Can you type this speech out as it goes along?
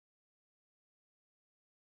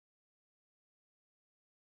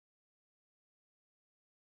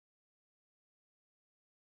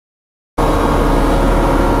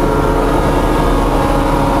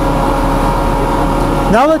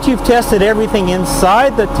Now that you've tested everything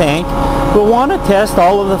inside the tank, we'll want to test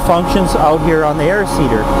all of the functions out here on the air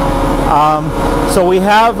seeder. So we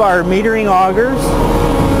have our metering augers,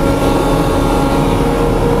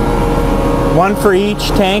 one for each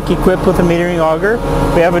tank equipped with a metering auger.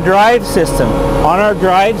 We have a drive system. On our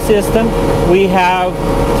drive system we have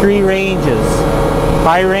 3 ranges: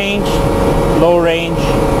 high range, low range,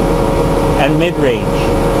 and mid range.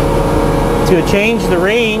 To change the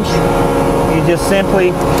range, you just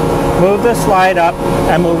simply move the slide up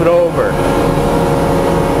and move it over.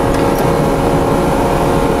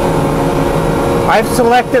 I've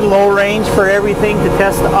selected low range for everything to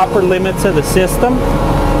test the upper limits of the system,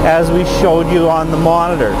 as we showed you on the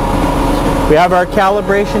monitor. We have our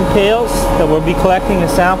calibration tails that we'll be collecting a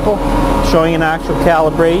sample showing an actual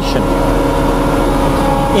calibration.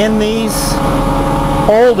 In these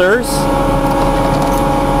holders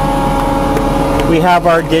we have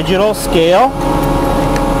our digital scale.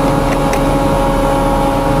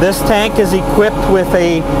 This tank is equipped with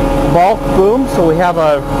a bulk boom, so we have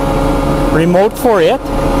a remote for it.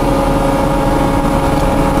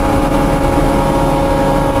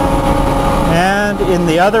 And in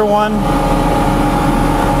the other one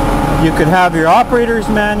you could have your operator's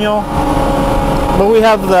manual, but we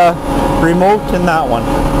have the remote in that one.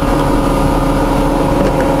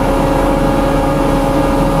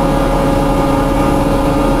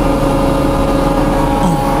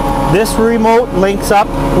 This remote links up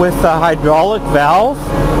with the hydraulic valve.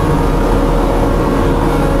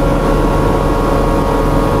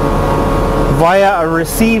 Via a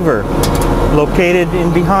receiver located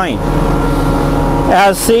in behind.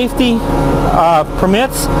 As safety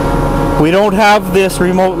permits, we don't have this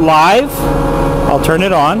remote live. I'll turn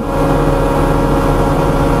it on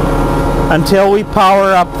until we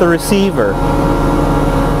power up the receiver.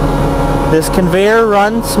 This conveyor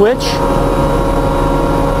run switch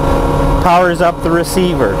powers up the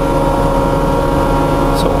receiver.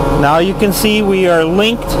 So now you can see we are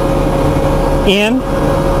linked in.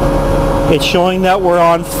 It's showing that we're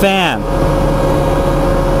on fan.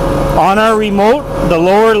 On our remote, the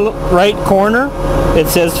lower right corner, it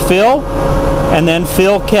says fill and then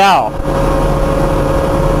fill cal.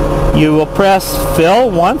 You will press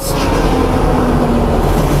fill once.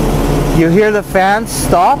 You hear the fan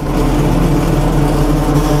stop.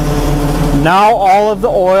 Now all of the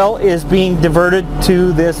oil is being diverted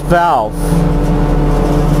to this valve.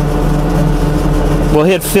 We'll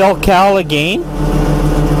hit fill cal again.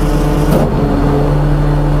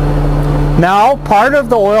 Now part of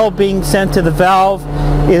the oil being sent to the valve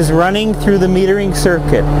is running through the metering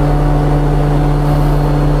circuit.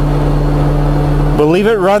 We'll leave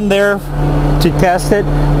it run there to test it,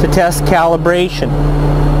 to test calibration.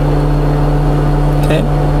 Okay.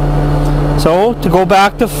 So to go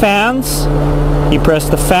back to fans, you press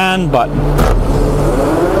the fan button.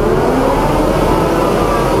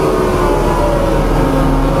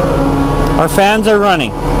 Our fans are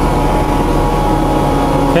running.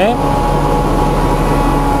 Okay.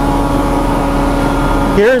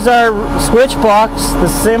 Here's our switch box, the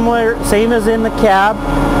same as in the cab.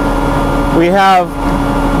 We have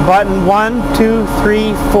button 1, 2,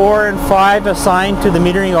 3, 4, and 5 assigned to the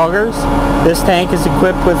metering augers. This tank is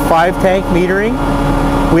equipped with 5 tank metering.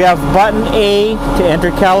 We have button A to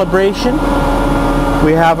enter calibration.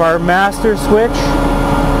 We have our master switch.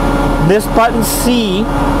 This button C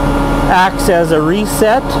acts as a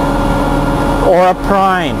reset or a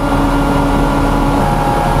prime.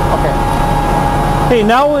 Okay,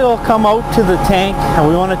 now we'll come out to the tank and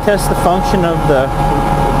we want to test the function of the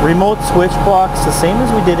remote switch box, the same as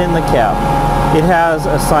we did in the cab. It has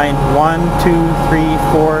assigned 1, 2, 3,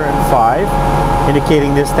 4, and 5,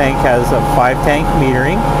 indicating this tank has a 5 tank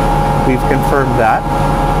metering. We've confirmed that.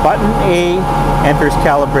 Button A enters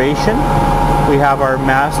calibration. We have our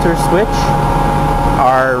master switch.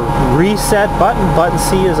 Our reset button, button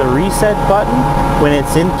C, is a reset button when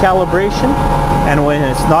it's in calibration, and when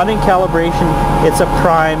it's not in calibration, it's a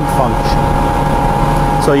prime function.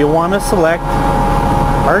 So you want to select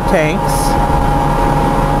our tanks.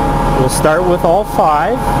 We'll start with all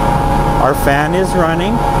 5. Our fan is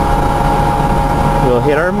running. We'll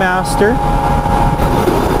hit our master.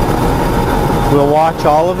 We'll watch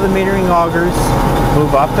all of the metering augers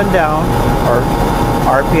move up and down, or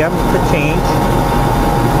RPM to change.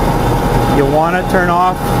 You'll want to turn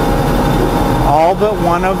off all but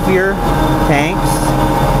one of your tanks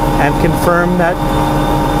and confirm that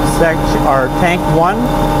section, or tank 1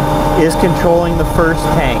 is controlling the first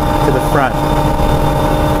tank to the front.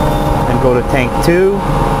 And go to tank 2,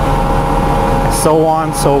 so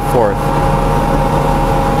on, so forth.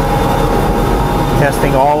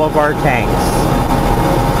 Testing all of our tanks.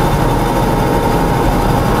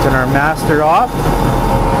 Turn our master off.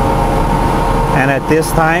 And at this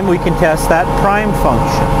time we can test that prime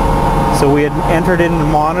function. So we had entered in the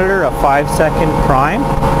monitor a 5-second prime.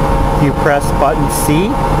 You press button C.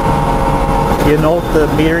 You note the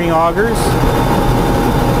metering augers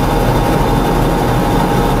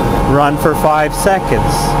run for 5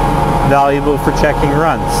 seconds. Valuable for checking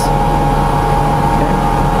runs. Okay.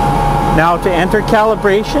 Now to enter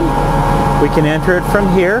calibration, we can enter it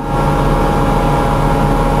from here.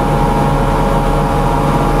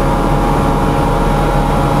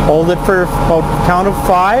 Hold it for about count of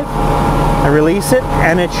 5 and release it,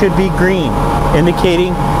 and it should be green,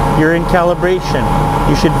 indicating you're in calibration.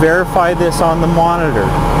 You should verify this on the monitor,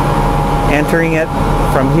 entering it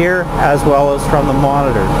from here as well as from the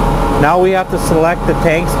monitor. Now we have to select the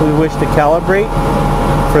tanks we wish to calibrate.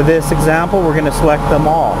 For this example, we're going to select them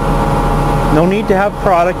all. No need to have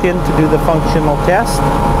product in to do the functional test.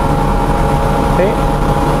 Okay,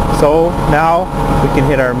 so now we can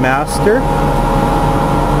hit our master.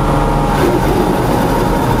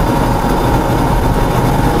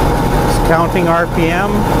 Counting RPM,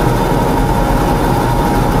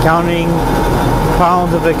 counting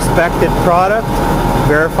pounds of expected product.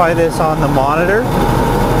 Verify this on the monitor.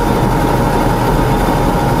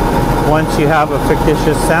 Once you have a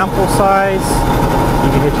fictitious sample size,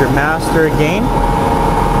 you can hit your master again.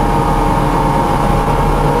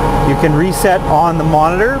 You can reset on the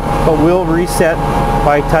monitor, but we'll reset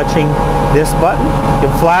by touching this button.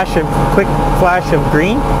 You'll flash a quick flash of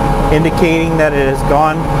green, indicating that it has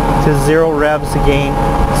gone to 0 revs again,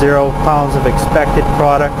 0 pounds of expected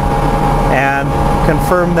product, and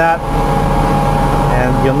confirm that,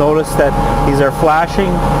 and you'll notice that these are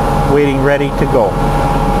flashing, waiting ready to go.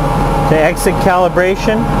 To exit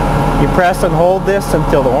calibration, you press and hold this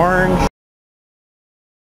until the orange